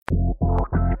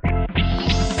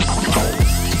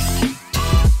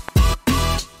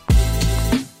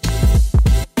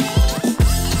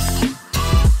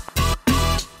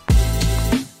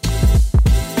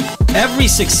every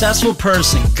successful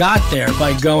person got there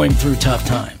by going through tough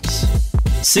times.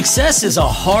 Success is a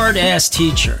hard-ass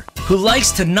teacher who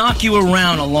likes to knock you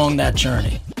around along that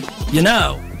journey. You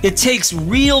know, it takes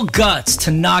real guts to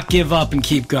not give up and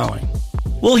keep going.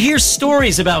 We'll hear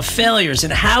stories about failures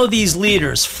and how these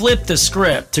leaders flip the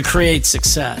script to create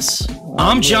success.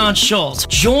 I'm John Schultz.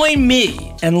 Join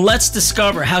me and let's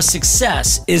discover how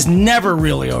success is never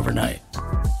really overnight.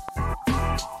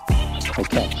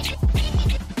 Okay.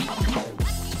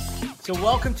 So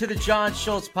welcome to the John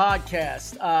Schultz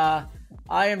podcast.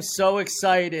 I am so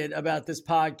excited about this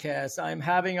podcast. I'm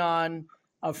having on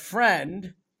a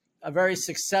friend, a very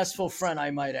successful friend,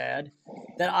 I might add,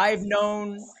 that I've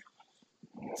known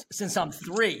since I'm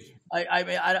 3.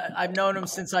 I've known him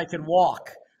since I could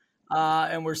walk,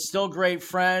 and we're still great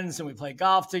friends, and we play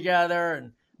golf together,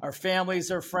 and our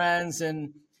families are friends,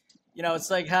 and you know,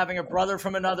 it's like having a brother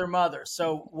from another mother.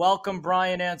 So welcome,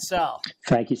 Brian Ansell.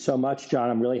 Thank you so much, John.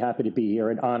 I'm really happy to be here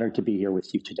and honored to be here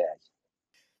with you today.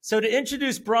 So to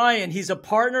introduce Brian, he's a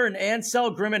partner in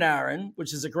Ansell, Grimm & Aaron,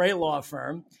 which is a great law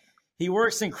firm. He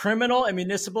works in criminal and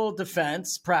municipal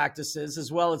defense practices, as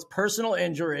well as personal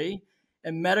injury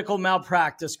and medical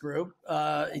malpractice group.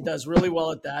 He does really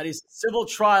well at that. He's a civil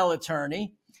trial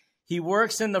attorney. He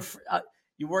works in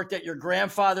you worked at your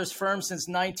grandfather's firm since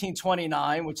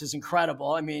 1929, which is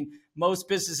incredible. I mean, most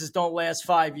businesses don't last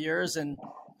 5 years, and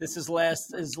this has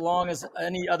lasted as long as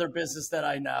any other business that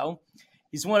I know.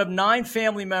 He's one of 9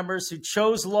 family members who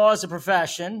chose law as a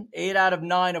profession. 8 out of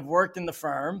 9 have worked in the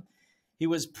firm. He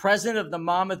was president of the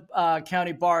Monmouth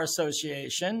County Bar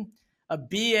Association, a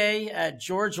BA at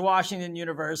George Washington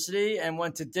University, and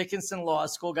went to Dickinson Law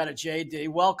School, got a JD.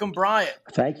 Welcome, Brian.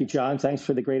 Thank you, John. Thanks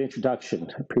for the great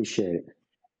introduction. Appreciate it.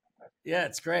 Yeah,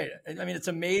 it's great. I mean, it's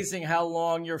amazing how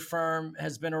long your firm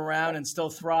has been around and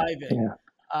still thriving. Yeah.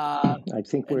 I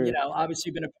think we're, you know,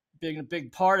 obviously been a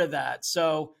big part of that.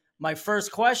 So my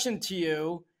first question to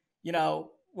you, you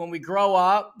know, when we grow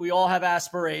up, we all have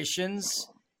aspirations.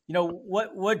 You know,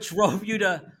 what drove you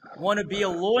to want to be a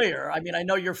lawyer? I mean, I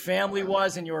know your family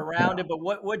was and you were around it, but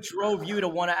what drove you to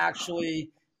want to actually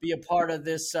be a part of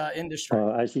this industry?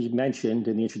 As you mentioned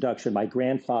in the introduction, my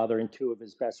grandfather and 2 of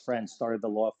his best friends started the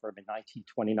law firm in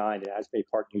 1929 in Asbury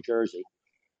Park, New Jersey.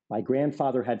 My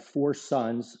grandfather had 4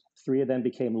 sons. 3 of them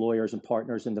became lawyers and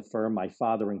partners in the firm, my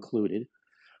father included.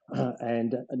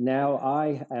 And now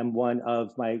I am one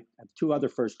of my 2 other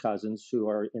first cousins who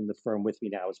are in the firm with me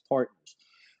now as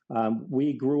partners.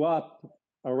 We grew up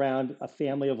around a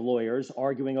family of lawyers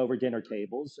arguing over dinner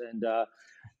tables, and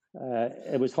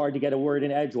it was hard to get a word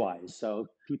in edgewise. So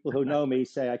people who know me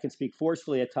say I can speak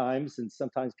forcefully at times, and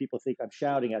sometimes people think I'm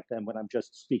shouting at them when I'm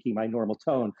just speaking my normal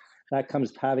tone. That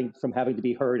comes from having to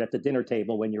be heard at the dinner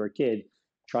table when you're a kid,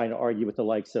 trying to argue with the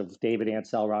likes of David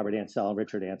Ansell, Robert Ansell, and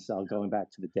Richard Ansell, going back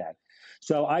to the day.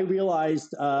 So I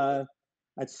realized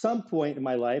at some point in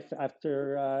my life,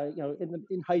 after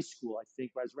in high school, I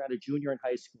think when I was around a junior in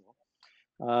high school,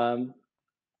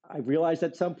 I realized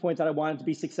at some point that I wanted to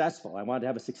be successful. I wanted to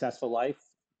have a successful life.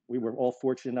 We were all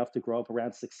fortunate enough to grow up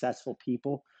around successful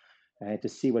people and to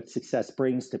see what success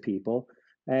brings to people.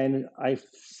 And I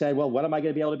said, well, what am I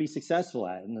going to be able to be successful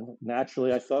at? And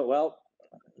naturally, I thought, well,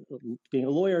 being a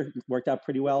lawyer worked out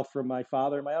pretty well for my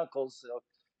father and my uncles. So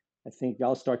I think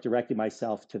I'll start directing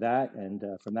myself to that. And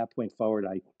from that point forward,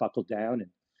 I buckled down and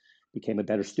became a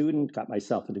better student, got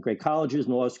myself into great colleges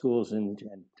and law schools, and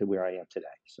to where I am today.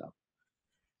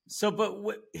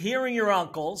 But hearing your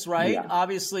uncles, right? Yeah.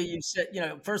 Obviously, you said, you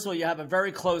know, first of all, you have a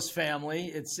very close family.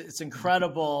 It's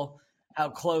incredible how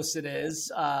close it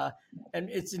is. And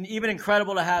it's even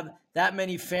incredible to have that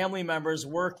many family members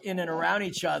work in and around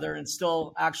each other and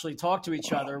still actually talk to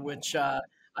each other, which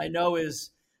I know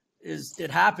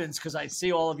it happens because I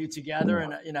see all of you together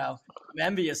and, you know, I'm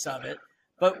envious of it.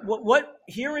 But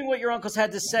hearing what your uncles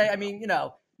had to say, I mean, you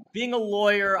know, being a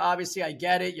lawyer, obviously I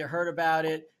get it. You heard about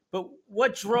it. But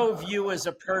what drove you as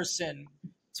a person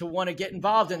to want to get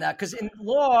involved in that? Because in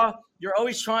law, you're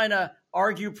always trying to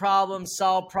argue problems,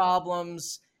 solve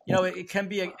problems. You know, it can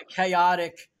be a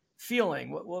chaotic feeling.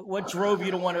 What drove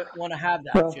you to want to have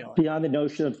that feeling? Beyond the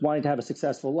notion of wanting to have a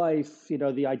successful life, you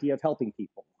know, the idea of helping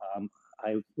people.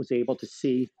 I was able to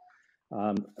see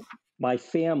my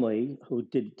family who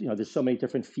did, you know, there's so many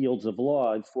different fields of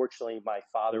law. Unfortunately, my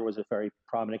father was a very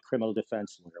prominent criminal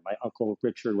defense lawyer. My uncle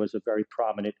Richard was a very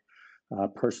prominent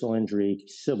personal injury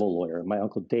civil lawyer. My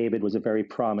uncle David was a very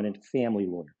prominent family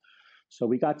lawyer. So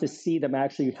we got to see them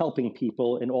actually helping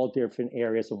people in all different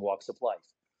areas and walks of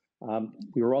life.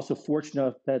 We were also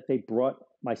fortunate that they brought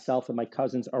myself and my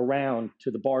cousins around to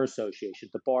the Bar Association,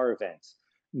 the bar events,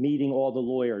 meeting all the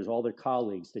lawyers, all their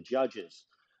colleagues, the judges,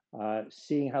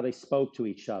 seeing how they spoke to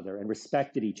each other and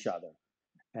respected each other,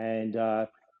 and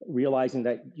realizing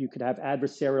that you could have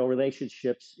adversarial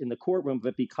relationships in the courtroom,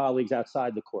 but be colleagues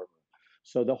outside the courtroom.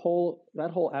 So that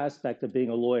whole aspect of being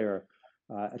a lawyer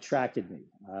attracted me.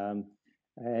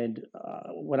 And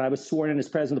when I was sworn in as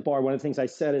president of the bar, one of the things I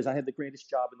said is I had the greatest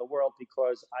job in the world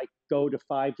because I go to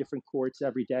 5 different courts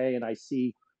every day and I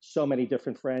see so many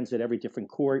different friends at every different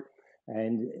court.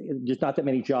 And there's not that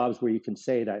many jobs where you can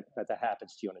say that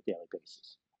happens to you on a daily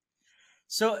basis.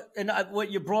 So, and what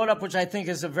you brought up, which I think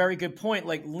is a very good point,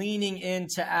 like leaning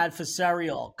into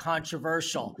adversarial,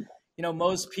 controversial. You know,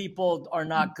 most people are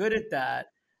not good at that.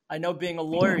 I know being a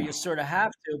lawyer, you sort of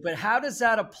have to, but how does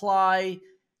that apply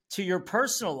to your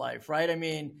personal life, right? I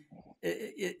mean,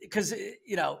 because,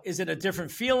 you know, is it a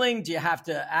different feeling? Do you have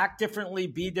to act differently,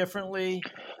 be differently,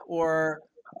 or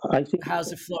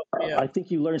how's it flow for you? I think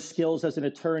you learn skills as an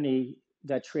attorney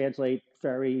that translate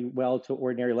very well to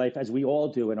ordinary life, as we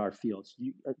all do in our fields,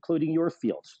 including your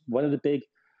fields. One of the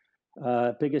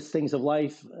biggest things of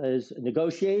life is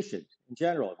negotiation in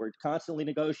general. We're constantly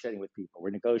negotiating with people.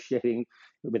 We're negotiating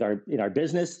in our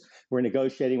business. We're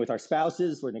negotiating with our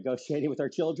spouses. We're negotiating with our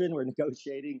children. We're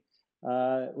negotiating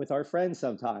with our friends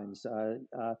sometimes.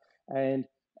 And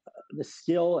the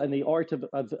skill and the art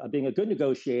of being a good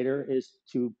negotiator is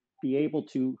to be able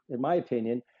to, in my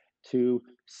opinion, to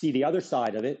see the other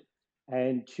side of it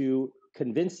and to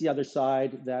convince the other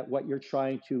side that what you're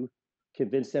trying to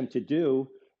convince them to do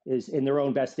is in their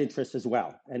own best interest as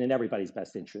well, and in everybody's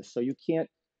best interest. So you can't,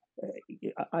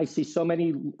 I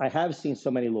have seen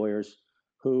so many lawyers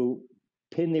who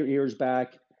pin their ears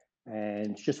back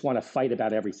and just want to fight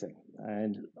about everything.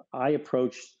 And I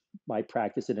approach my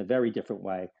practice in a very different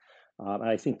way. And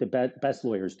I think the best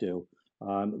lawyers do,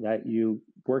 that you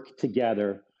work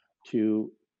together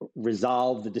to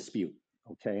resolve the dispute,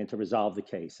 okay, and to resolve the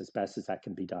case as best as that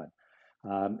can be done.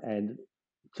 And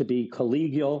to be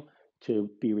collegial, to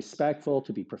be respectful,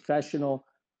 to be professional,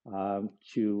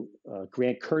 to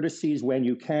grant courtesies when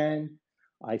you can,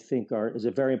 I think is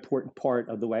a very important part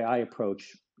of the way I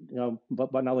approach,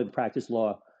 but not only the practice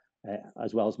law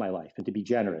as well as my life, and to be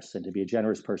generous and to be a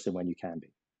generous person when you can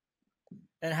be.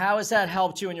 And how has that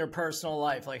helped you in your personal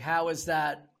life? Like, how is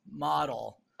that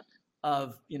model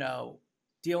of,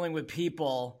 dealing with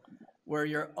people where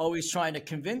you're always trying to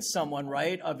convince someone,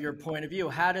 right, of your point of view?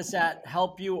 How does that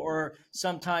help you or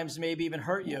sometimes maybe even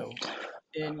hurt you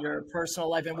in your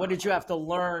personal life? And what did you have to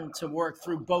learn to work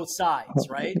through both sides,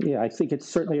 right? Yeah, I think it's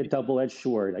certainly a double-edged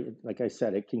sword. Like I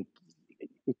said, it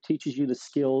teaches you the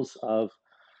skills of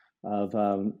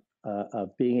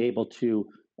being able to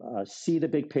see the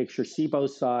big picture, see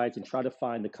both sides, and try to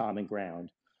find the common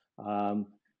ground.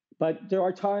 But there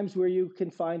are times where you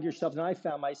can find yourself, and I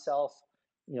found myself,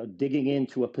 digging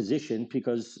into a position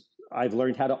because I've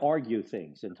learned how to argue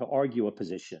things and to argue a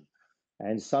position.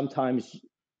 And sometimes,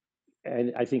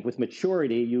 and I think with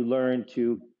maturity, you learn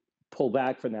to pull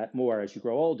back from that more as you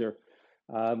grow older.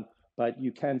 But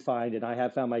you can find, and I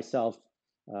have found myself,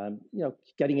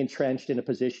 getting entrenched in a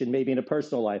position, maybe in a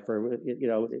personal life, or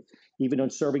even on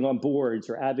serving on boards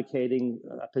or advocating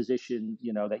a position,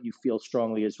 that you feel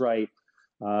strongly is right,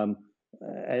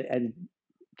 and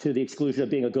to the exclusion of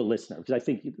being a good listener, because I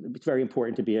think it's very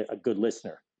important to be a good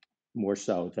listener more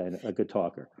so than a good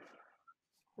talker.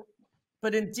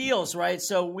 But in deals, right?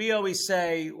 So we always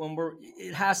say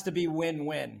it has to be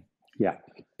win-win. Yeah.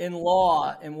 In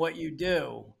law and what you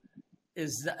do.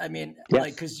 Yes.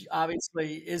 Because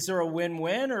obviously, is there a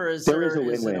win-win or there is a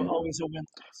win-win? Is it always a win?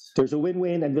 There's a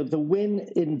win-win, and the win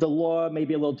in the law may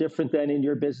be a little different than in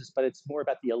your business, but it's more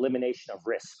about the elimination of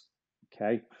risk,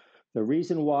 okay? The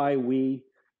reason why we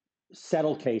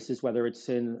settle cases, whether it's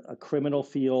in a criminal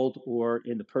field or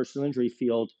in the personal injury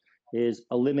field, is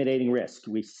eliminating risk.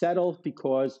 We settle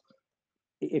because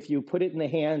if you put it in the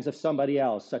hands of somebody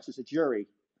else, such as a jury,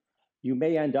 you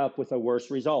may end up with a worse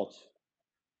result.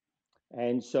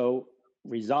 And so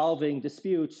resolving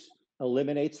disputes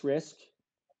eliminates risk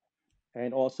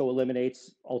and also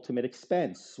eliminates ultimate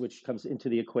expense, which comes into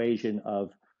the equation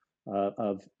of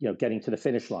getting to the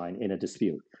finish line in a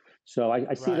dispute. So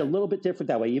I see it a little bit different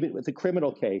that way. Even with a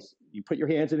criminal case, you put your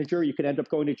hands in a jury, you could end up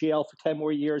going to jail for 10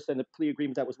 more years than the plea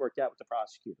agreement that was worked out with the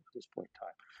prosecutor at this point in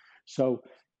time. So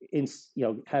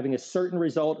having a certain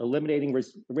result, eliminating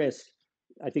risk,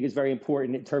 I think is very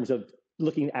important in terms of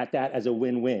looking at that as a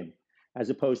win-win,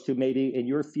 as opposed to maybe in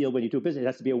your field when you do business, it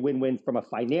has to be a win-win from a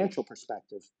financial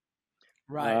perspective.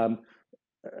 Right.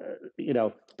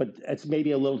 But it's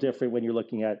maybe a little different when you're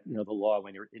looking at, the law,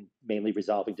 when you're mainly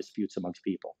resolving disputes amongst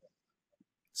people.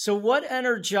 So what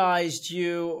energized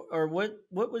you, or what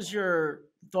was your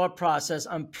thought process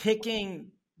on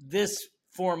picking this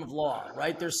form of law,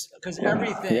 right? Because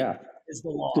everything Yeah. is the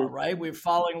law, right? We're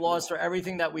following laws for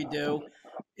everything that we do.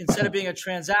 Instead of being a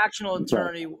transactional Right.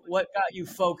 attorney, what got you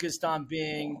focused on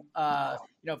being,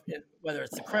 whether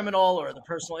it's the criminal or the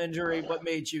personal injury, what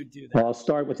made you do Well, that? I'll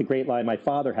start with the great line my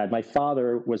father had. My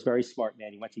father was a very smart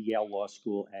man. He went to Yale Law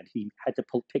School, and he had to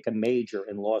pick a major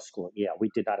in law school at Yale. We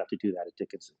did not have to do that at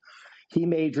Dickinson. He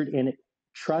majored in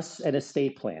trusts and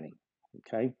estate planning.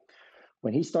 Okay.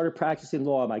 When he started practicing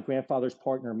law, my grandfather's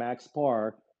partner, Max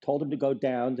Barr, told him to go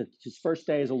down to his first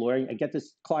day as a lawyer and get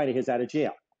this client of his out of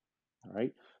jail. All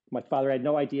right. My father had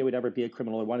no idea would ever be a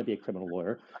criminal or want to be a criminal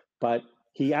lawyer, but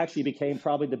he actually became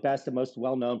probably the best and most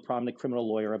well-known prominent criminal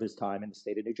lawyer of his time in the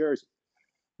state of New Jersey.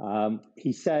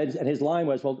 He said, and his line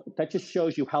was, well, that just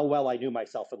shows you how well I knew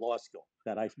myself in law school,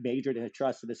 that I majored in a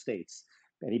trust and estates.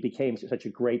 And he became such a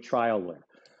great trial lawyer.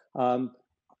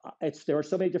 There are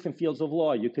so many different fields of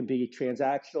law. You can be a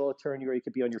transactional attorney, or you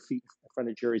could be on your feet in front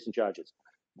of juries and judges.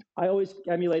 I always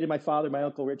emulated my father, my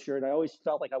uncle Richard. I always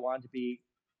felt like I wanted to be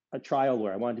a trial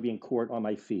lawyer. I wanted to be in court on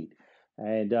my feet.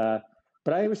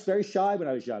 But I was very shy when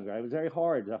I was younger. I was very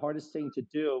hard. The hardest thing to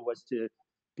do was to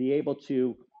be able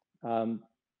to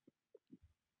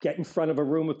get in front of a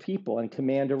room of people and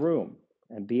command a room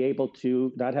and be able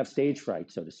to not have stage fright,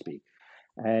 so to speak.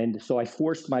 And so I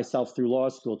forced myself through law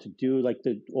school to do like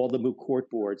all the moot court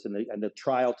boards and the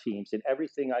trial teams and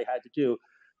everything I had to do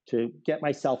to get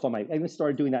myself on my. I even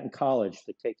started doing that in college,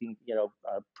 like taking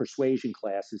persuasion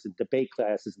classes and debate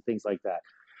classes and things like that.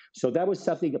 So that was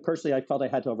something that personally I felt I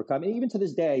had to overcome. And even to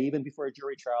this day, even before a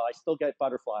jury trial, I still get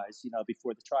butterflies,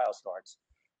 before the trial starts.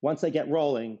 Once I get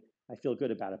rolling, I feel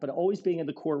good about it. But always being in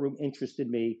the courtroom interested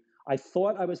me. I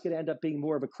thought I was going to end up being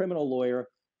more of a criminal lawyer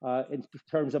in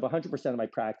terms of 100% of my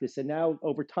practice. And now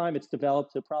over time, it's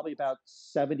developed to probably about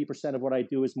 70% of what I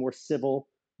do is more civil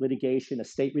litigation,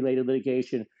 estate-related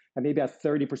litigation, and maybe about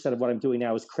 30% of what I'm doing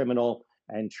now is criminal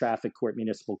and traffic court,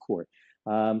 municipal court.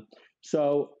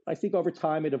 So I think over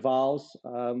time it evolves.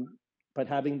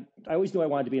 But I always knew I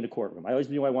wanted to be in a courtroom. I always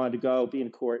knew I wanted to go be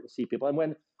in court and see people. And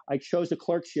when I chose a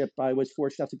clerkship, I was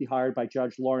fortunate enough to be hired by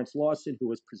Judge Lawrence Lawson, who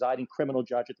was presiding criminal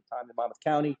judge at the time in Monmouth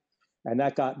County. And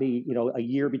that got me, a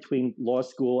year between law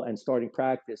school and starting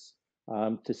practice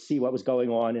to see what was going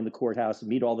on in the courthouse and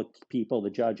meet all the people, the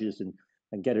judges,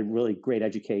 and get a really great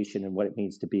education in what it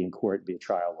means to be in court and be a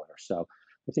trial lawyer. So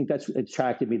I think that's what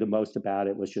attracted me the most about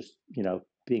it was just,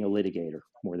 being a litigator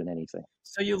more than anything.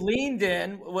 So you leaned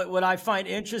in. What I find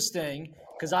interesting,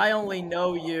 because I only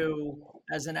know you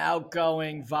as an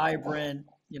outgoing, vibrant,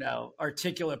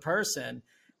 articulate person,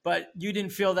 but you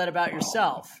didn't feel that about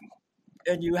yourself.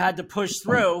 And you had to push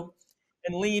through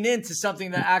and lean into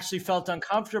something that actually felt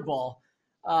uncomfortable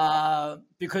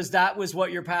because that was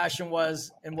what your passion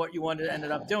was and what you wanted to end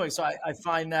up doing. So I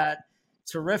find that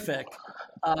terrific.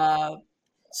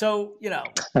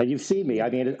 You've seen me. I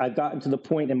mean, I've gotten to the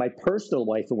point in my personal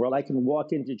life where I can walk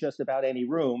into just about any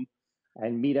room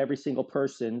and meet every single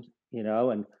person,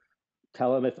 and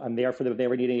tell them if I'm there for them, if they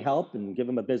ever need any help, and give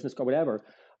them a business card, whatever.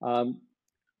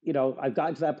 I've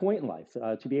gotten to that point in life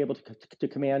to be able to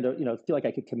command, feel like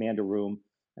I could command a room,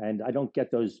 and I don't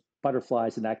get those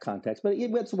butterflies in that context. But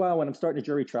once in a while, when I'm starting a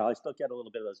jury trial, I still get a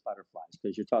little bit of those butterflies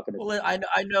because you're talking. Well,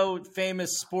 I know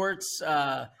famous sports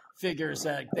figures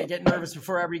that they get nervous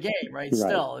before every game, right?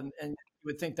 Still, and you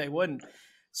would think they wouldn't.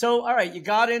 So, all right, you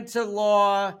got into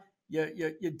law.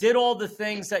 You did all the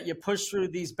things that you pushed through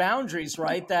these boundaries,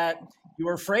 right? That you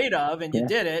were afraid of, and you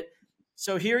did it.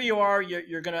 So here you are.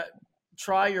 You're going to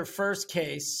try your first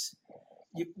case.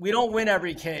 We don't win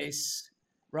every case,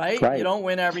 right? You don't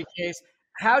win every case.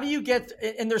 How do you get,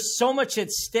 and there's so much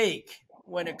at stake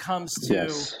when it comes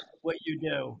to what you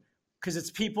do, because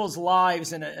it's people's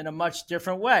lives in a much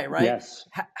different way, right? Yes.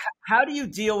 How do you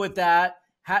deal with that?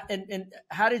 And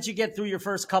how did you get through your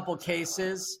first couple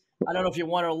cases? I don't know if you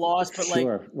won or lost, but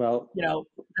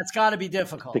that's got to be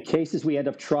difficult. The cases we end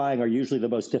up trying are usually the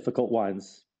most difficult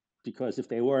ones, because if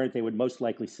they weren't, they would most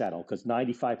likely settle, because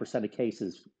 95% of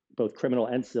cases, both criminal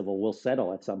and civil, will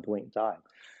settle at some point in time.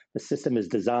 The system is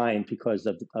designed because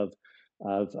of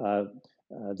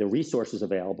the resources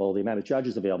available, the amount of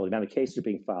judges available, the amount of cases are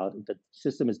being filed. The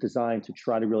system is designed to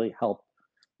try to really help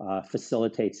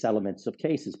facilitate settlements of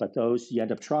cases. But those you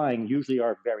end up trying usually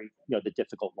are very, the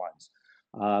difficult ones.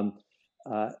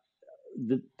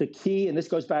 The key, and this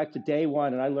goes back to day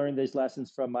one, and I learned these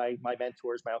lessons from my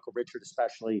mentors, my Uncle Richard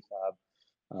especially.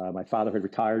 My father had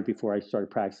retired before I started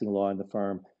practicing law in the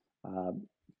firm.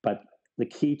 But the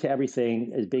key to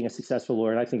everything is being a successful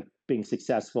lawyer, and I think being a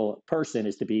successful person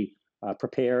is to be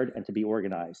prepared and to be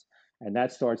organized. And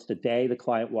that starts the day the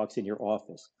client walks in your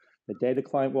office. The day the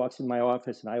client walks in my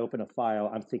office and I open a file,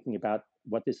 I'm thinking about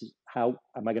how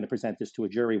am I going to present this to a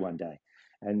jury one day?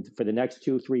 And for the next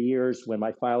 2-3 years, when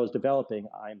my file is developing,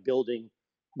 I'm building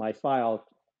my file,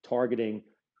 targeting,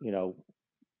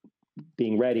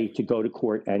 being ready to go to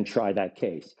court and try that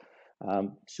case.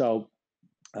 I'll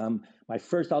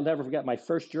never forget, my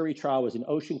first jury trial was in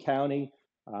Ocean County.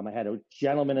 I had a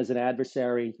gentleman as an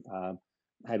adversary.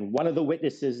 And one of the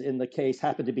witnesses in the case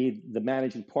happened to be the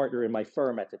managing partner in my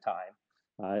firm at the time.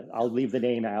 I'll leave the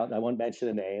name out. I won't mention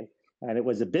the name. And it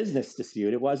was a business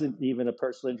dispute. It wasn't even a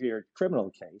personal injury or criminal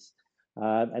case.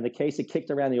 And the case had kicked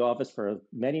around the office for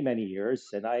many, many years.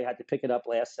 And I had to pick it up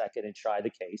last second and try the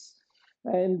case.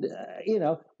 And,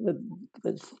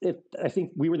 I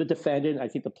think we were the defendant. I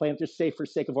think the plaintiff, for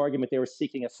sake of argument, they were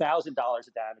seeking $1,000 of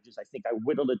damages. I think I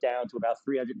whittled it down to about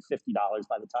 $350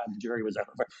 by the time the jury was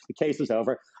over. The case was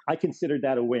over. I considered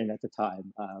that a win at the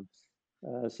time.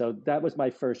 So that was my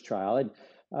first trial.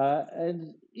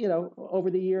 And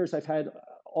over the years, I've had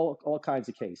all kinds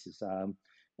of cases.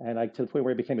 And to the point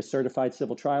where I became a certified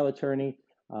civil trial attorney.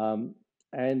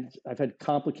 And I've had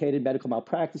complicated medical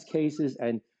malpractice cases.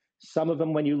 And some of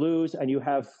them, when you lose and you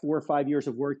have 4 or 5 years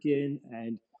of work in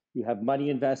and you have money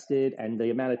invested and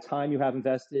the amount of time you have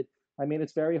invested, I mean,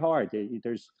 it's very hard.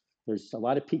 There's a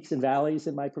lot of peaks and valleys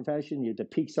in my profession. The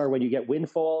peaks are when you get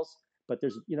windfalls, but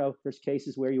there's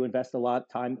cases where you invest a lot of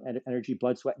time, energy,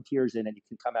 blood, sweat, and tears in, and you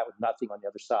can come out with nothing on the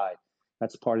other side.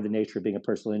 That's part of the nature of being a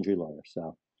personal injury lawyer.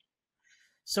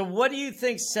 So what do you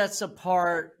think sets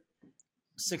apart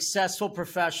successful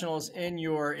professionals in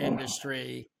your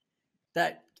industry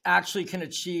that actually can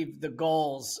achieve the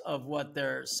goals of what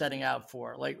they're setting out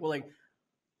for? Like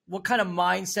what kind of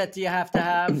mindset do you have to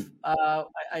have?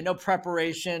 I know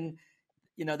preparation,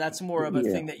 that's more of a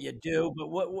thing that you do, but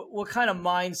what kind of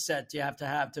mindset do you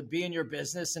have to be in your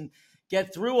business and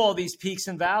get through all these peaks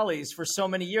and valleys for so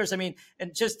many years? I mean,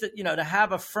 and just to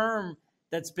have a firm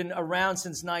that's been around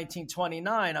since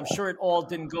 1929, I'm sure it all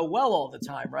didn't go well all the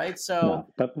time, right? So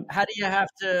how do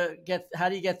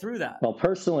you get through that? Well,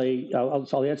 personally,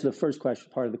 I'll answer the first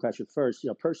part of the question first.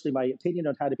 Personally, my opinion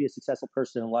on how to be a successful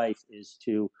person in life is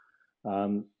to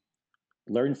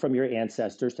learn from your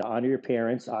ancestors, to honor your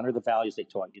parents, honor the values they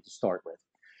taught you to start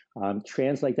with.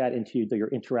 Translate that into your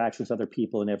interactions with other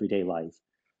people in everyday life.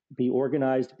 Be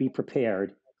organized, be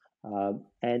prepared,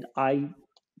 and I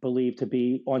believe to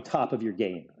be on top of your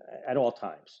game at all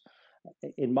times.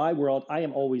 In my world, I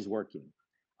am always working.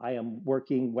 I am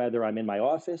working whether I'm in my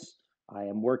office. I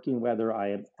am working whether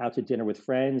I am out to dinner with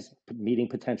friends, meeting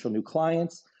potential new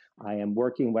clients. I am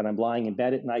working when I'm lying in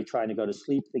bed at night trying to go to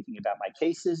sleep, thinking about my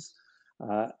cases.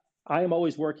 I am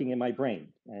always working in my brain.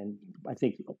 And I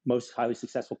think most highly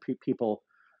successful people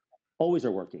always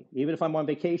are working. Even if I'm on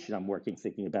vacation, I'm working,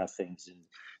 thinking about things.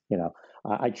 And,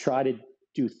 I try to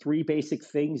do 3 basic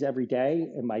things every day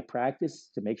in my practice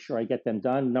to make sure I get them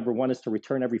done. Number 1 is to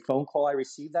return every phone call I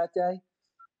receive that day.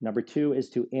 Number 2 is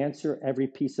to answer every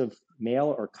piece of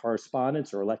mail or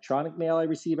correspondence or electronic mail I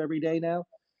receive every day now.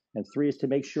 And 3 is to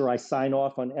make sure I sign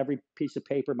off on every piece of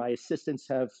paper my assistants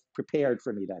have prepared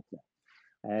for me that day.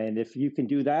 And if you can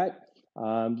do that,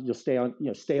 you'll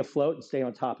stay afloat and stay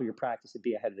on top of your practice and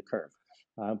be ahead of the curve.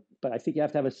 But I think you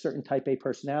have to have a certain type A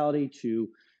personality to,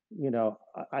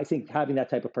 I think having that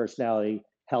type of personality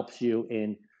helps you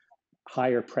in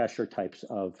higher pressure types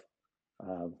of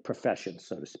professions,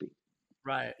 so to speak.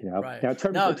 Right. Right. Now, in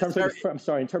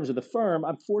terms of the firm,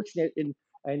 I'm fortunate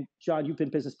and John, you've been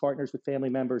business partners with family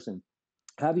members, and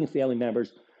having family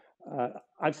members,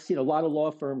 I've seen a lot of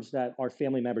law firms that are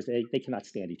family members. They cannot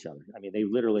stand each other. I mean, they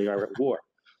literally are at war.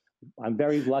 I'm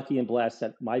very lucky and blessed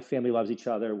that my family loves each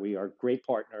other. We are great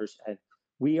partners, and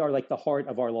we are like the heart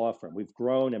of our law firm. We've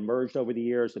grown and merged over the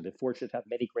years and been fortunate to have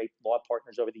many great law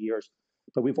partners over the years.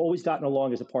 But we've always gotten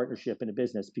along as a partnership in a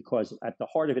business because at the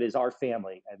heart of it is our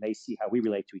family, and they see how we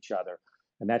relate to each other.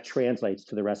 And that translates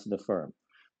to the rest of the firm.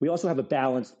 We also have a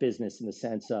balanced business in the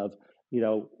sense of,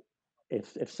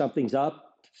 if something's up,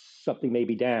 something may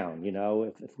be down.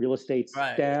 If real estate's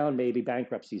down, maybe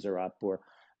bankruptcies are up, or,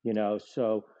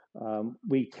 so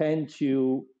we tend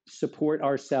to support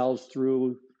ourselves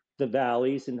through the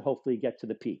valleys and hopefully get to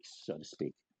the peaks, so to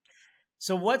speak.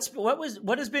 So what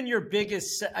has been your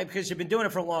biggest, because you've been doing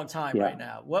it for a long time right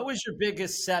now, what was your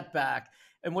biggest setback?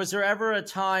 And was there ever a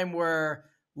time where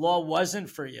law wasn't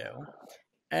for you?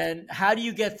 And how do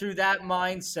you get through that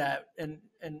mindset? And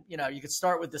you could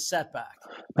start with the setback.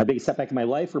 My biggest setback in my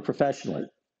life or professionally?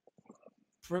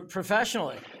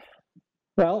 Professionally.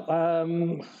 Well, I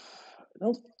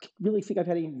don't really think I've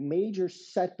had any major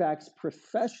setbacks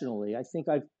professionally. I think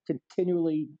I've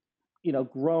continually,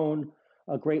 grown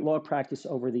a great law practice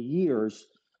over the years.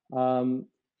 Um,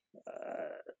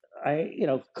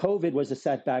 COVID was a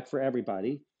setback for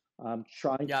everybody.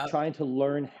 Yeah. Trying to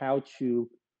learn how to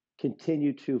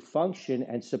continue to function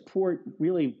and support,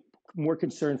 really more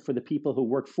concerned for the people who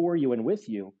work for you and with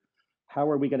you. How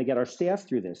are we going to get our staff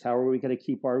through this? How are we going to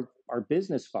keep our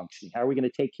business functioning? How are we going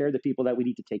to take care of the people that we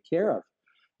need to take care of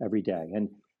every day?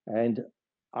 And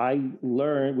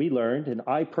we learned, and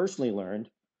I personally learned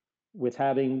with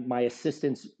having my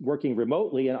assistants working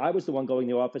remotely, and I was the one going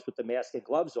to the office with the mask and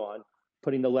gloves on,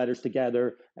 putting the letters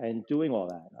together and doing all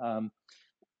that.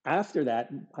 After that,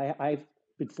 I've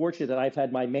been fortunate that I've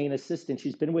had my main assistant.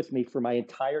 She's been with me for my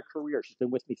entire career. She's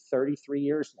been with me 33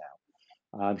 years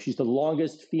now. She's the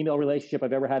longest female relationship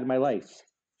I've ever had in my life.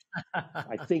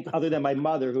 I think, other than my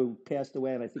mother, who passed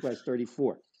away, and I think I was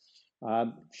 34.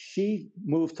 She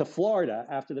moved to Florida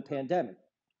after the pandemic.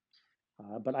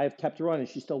 But I've kept her on, and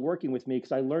she's still working with me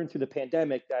because I learned through the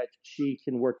pandemic that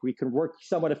we can work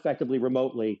somewhat effectively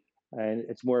remotely, and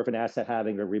it's more of an asset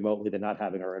having her remotely than not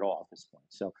having her at all at this point.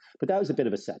 So, but that was a bit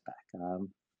of a setback,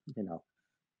 you know.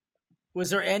 Was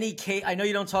there any case, I know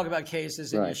you don't talk about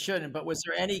cases and Right. you shouldn't, but was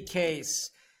there any case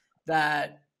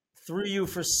that threw you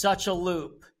for such a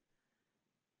loop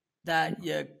that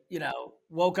you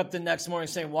woke up the next morning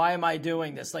saying, why am I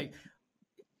doing this? Like,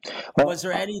 was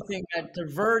there anything that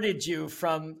diverted you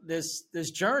from this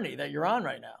journey that you're on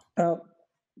right now?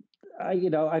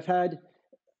 I've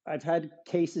had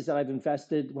cases that I've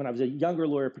invested when I was a younger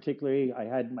lawyer. Particularly, I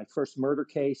had my first murder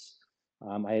case.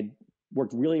 I had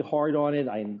worked really hard on it.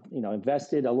 I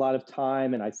invested a lot of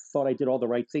time, and I thought I did all the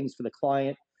right things for the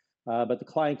client. But the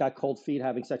client got cold feet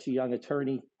having such a young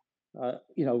attorney.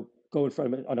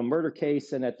 Going on a murder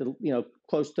case, and at the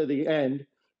close to the end,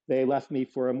 they left me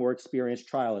for a more experienced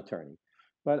trial attorney.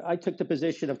 But I took the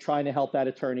position of trying to help that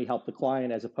attorney help the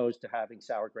client, as opposed to having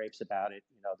sour grapes about it.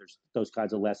 There's those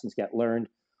kinds of lessons get learned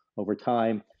over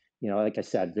time. Like I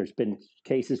said, there's been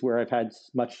cases where I've had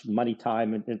much money,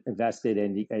 time invested,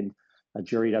 and a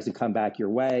jury doesn't come back your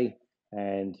way,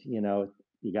 and you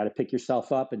got to pick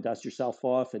yourself up and dust yourself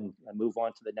off and move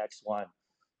on to the next one.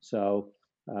 So,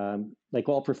 like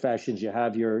all professions, you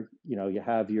have your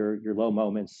low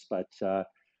moments, but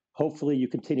hopefully you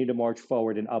continue to march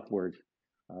forward and upward.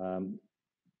 Well,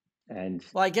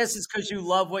 I guess it's because you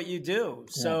love what you do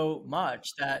so much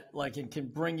that it can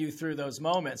bring you through those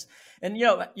moments. And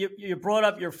you brought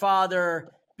up your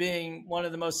father being one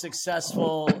of the most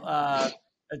successful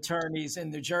attorneys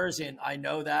in New Jersey, and I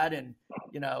know that. And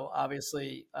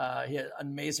obviously, he had an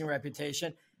amazing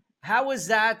reputation. How was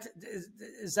that?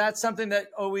 Is that something that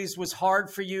always was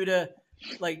hard for you to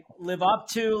live up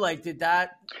to? Did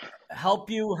that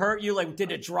help you, hurt you?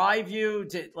 Did it drive you?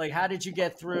 How did you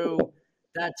get through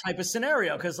that type of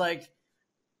scenario? Because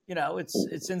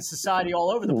it's in society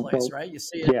all over the place, right? You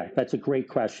see it. Yeah, that's a great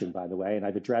question, by the way, and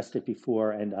I've addressed it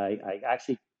before. And I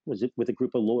actually was with a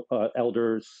group of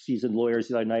elders, seasoned lawyers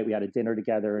the other night. We had a dinner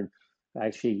together, and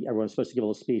actually everyone was supposed to give a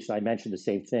little speech. And I mentioned the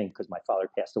same thing because my father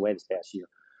passed away this past year.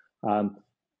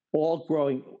 All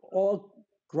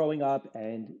growing up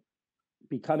and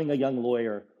becoming a young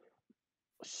lawyer,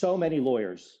 so many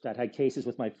lawyers that had cases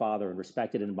with my father and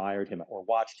respected and admired him, or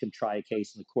watched him try a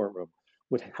case in the courtroom,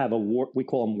 would have we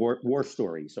call them war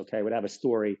stories. Okay, would have a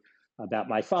story about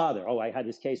my father. Oh, I had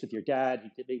this case with your dad.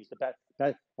 He was the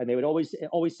best, and they would always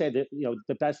say that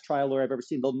the best trial lawyer I've ever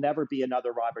seen. There'll never be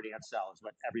another Robert Ansell, is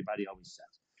what everybody always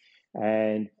says.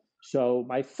 And so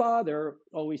my father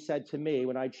always said to me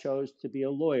when I chose to be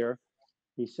a lawyer,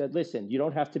 he said, "Listen, you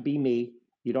don't have to be me.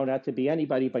 You don't have to be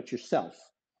anybody but yourself.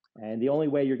 And the only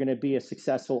way you're going to be a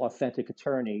successful, authentic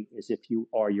attorney is if you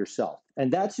are yourself.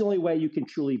 And that's the only way you can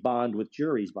truly bond with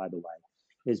juries, by the way,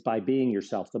 is by being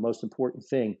yourself. The most important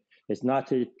thing is not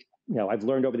to, I've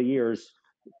learned over the years,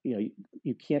 you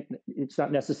can't, it's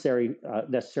not necessarily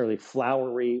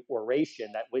flowery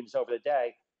oration that wins over the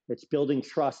day. It's building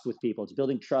trust with people. It's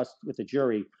building trust with the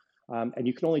jury. And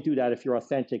you can only do that if you're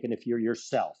authentic and if you're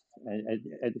yourself. And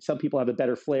some people have a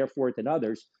better flair for it than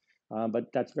others.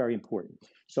 But that's very important.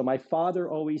 So my father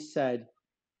always said,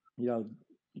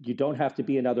 you don't have to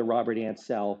be another Robert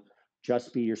Ansell,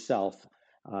 just be yourself.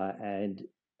 And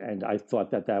I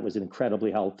thought that was an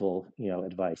incredibly helpful,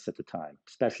 advice at the time,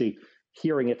 especially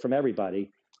hearing it from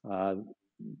everybody, how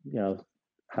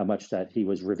much that he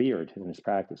was revered in his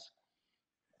practice.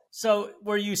 So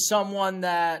were you someone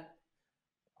that,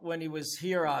 when he was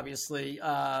here, obviously,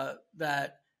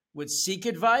 that would seek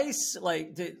advice?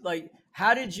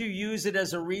 How did you use it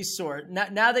as a resource?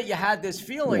 Now that you had this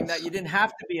feeling that you didn't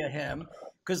have to be a him,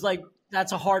 because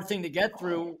that's a hard thing to get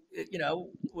through,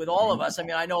 with all of us. I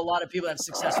mean, I know a lot of people that have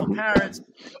successful parents,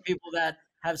 people that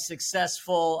have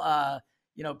successful,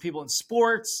 people in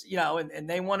sports, and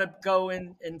they want to go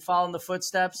and follow in the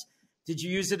footsteps. Did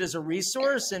you use it as a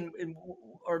resource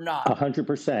or not?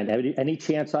 100%. Any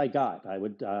chance I got, I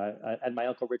would, and my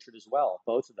Uncle Richard as well,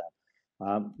 both of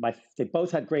them. They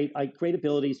both had great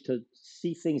abilities to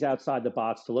see things outside the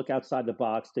box, to look outside the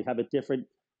box, to have a different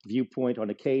viewpoint on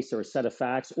a case or a set of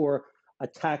facts or a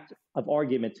tact of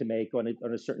argument to make on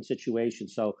a certain situation.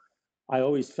 So I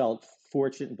always felt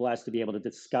fortunate and blessed to be able to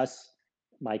discuss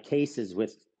my cases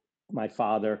with my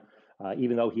father,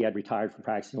 even though he had retired from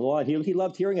practicing law. And he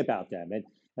loved hearing about them.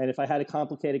 And if I had a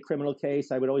complicated criminal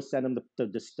case, I would always send him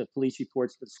the police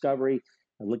reports, the discovery.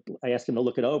 I asked him to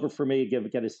look it over for me,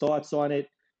 get his thoughts on it.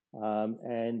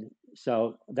 And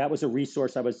so that was a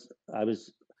resource I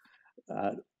was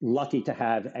lucky to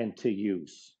have and to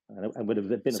use. I would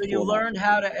have been. So you learned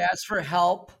how to ask for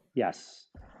help. Yes,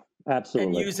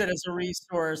 absolutely. And use it as a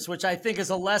resource, which I think is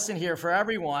a lesson here for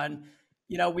everyone.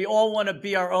 We all want to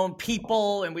be our own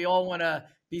people and we all want to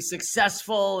be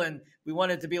successful and we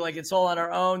want it to be like it's all on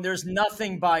our own. There's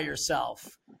nothing by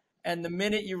yourself. And the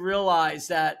minute you realize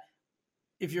that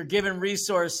if you're given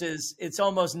resources, it's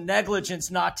almost negligence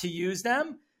not to use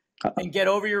them and get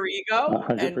over your ego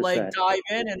 100%. And dive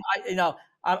in. And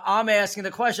I'm asking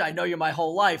the question. I know you my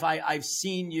whole life. I've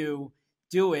seen you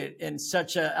do it in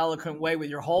such an eloquent way with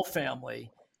your whole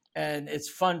family. And it's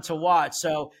fun to watch.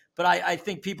 So, but I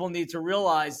think people need to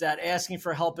realize that asking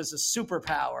for help is a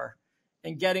superpower,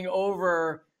 and getting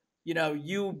over,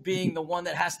 you being the one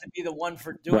that has to be the one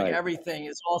for doing everything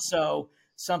is also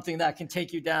something that can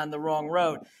take you down the wrong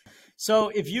road. So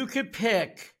if you could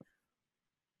pick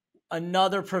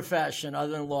another profession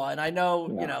other than law, and I know,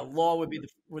 law would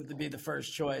be the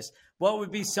first choice, what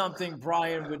would be something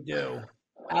Brian would do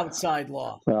outside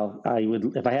law? Well,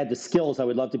 if I had the skills, I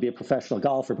would love to be a professional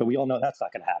golfer, but we all know that's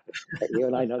not going to happen. You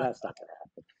and I know that's not going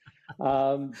to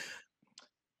happen.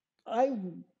 I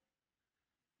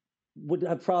would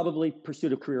have probably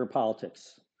pursued a career in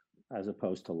politics as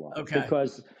opposed to law. Okay.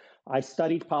 Because I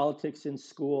studied politics in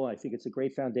school. I think it's a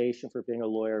great foundation for being a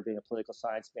lawyer, being a political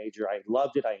science major. I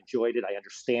loved it. I enjoyed it. I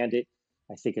understand it.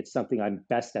 I think it's something I'm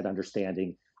best at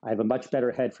understanding. I have a much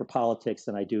better head for politics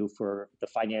than I do for the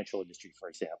financial industry, for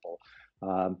example.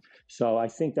 So I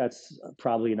think that's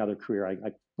probably another career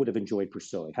I would have enjoyed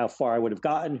pursuing. How far I would have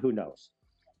gotten, who knows?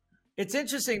 It's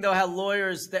interesting, though, how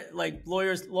lawyers,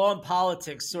 law and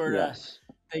politics sort of,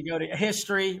 they go to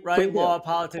history, right? Law,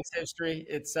 politics, history.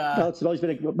 It's always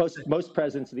been most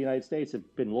presidents of the United States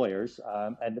have been lawyers,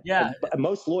 and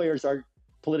most lawyers are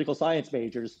political science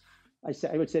majors.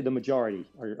 I would say the majority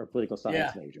are political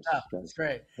science majors. Oh, that's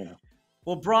great.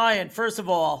 Well, Brian, first of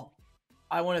all,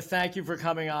 I want to thank you for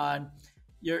coming on.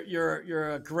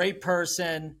 You're a great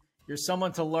person. You're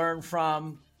someone to learn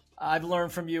from. I've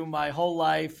learned from you my whole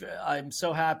life. I'm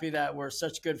so happy that we're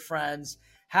such good friends.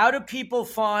 How do people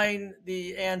find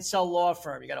the Ansell Law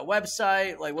Firm? You got a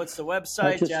website? What's the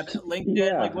website? Do you have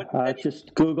LinkedIn?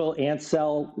 Just Google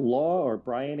Ansell Law or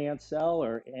Brian Ansell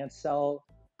or Ansell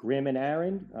Grimm and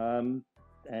Aaron.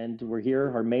 And we're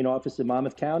here, our main office in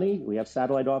Monmouth County. We have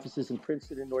satellite offices in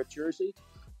Princeton and North Jersey.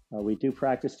 We do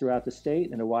practice throughout the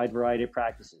state and a wide variety of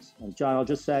practices. And John, I'll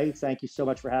just say thank you so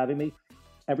much for having me.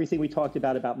 Everything we talked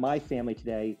about my family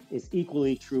today is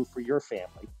equally true for your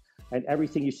family. And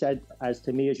everything you said as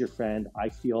to me as your friend, I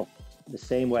feel the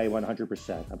same way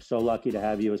 100%. I'm so lucky to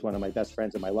have you as one of my best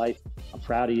friends in my life. I'm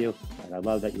proud of you, and I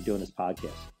love that you're doing this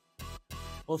podcast.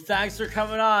 Well, thanks for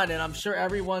coming on, and I'm sure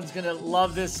everyone's going to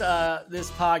love this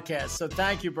podcast. So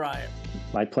thank you, Brian.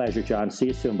 My pleasure, John. See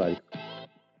you soon, buddy.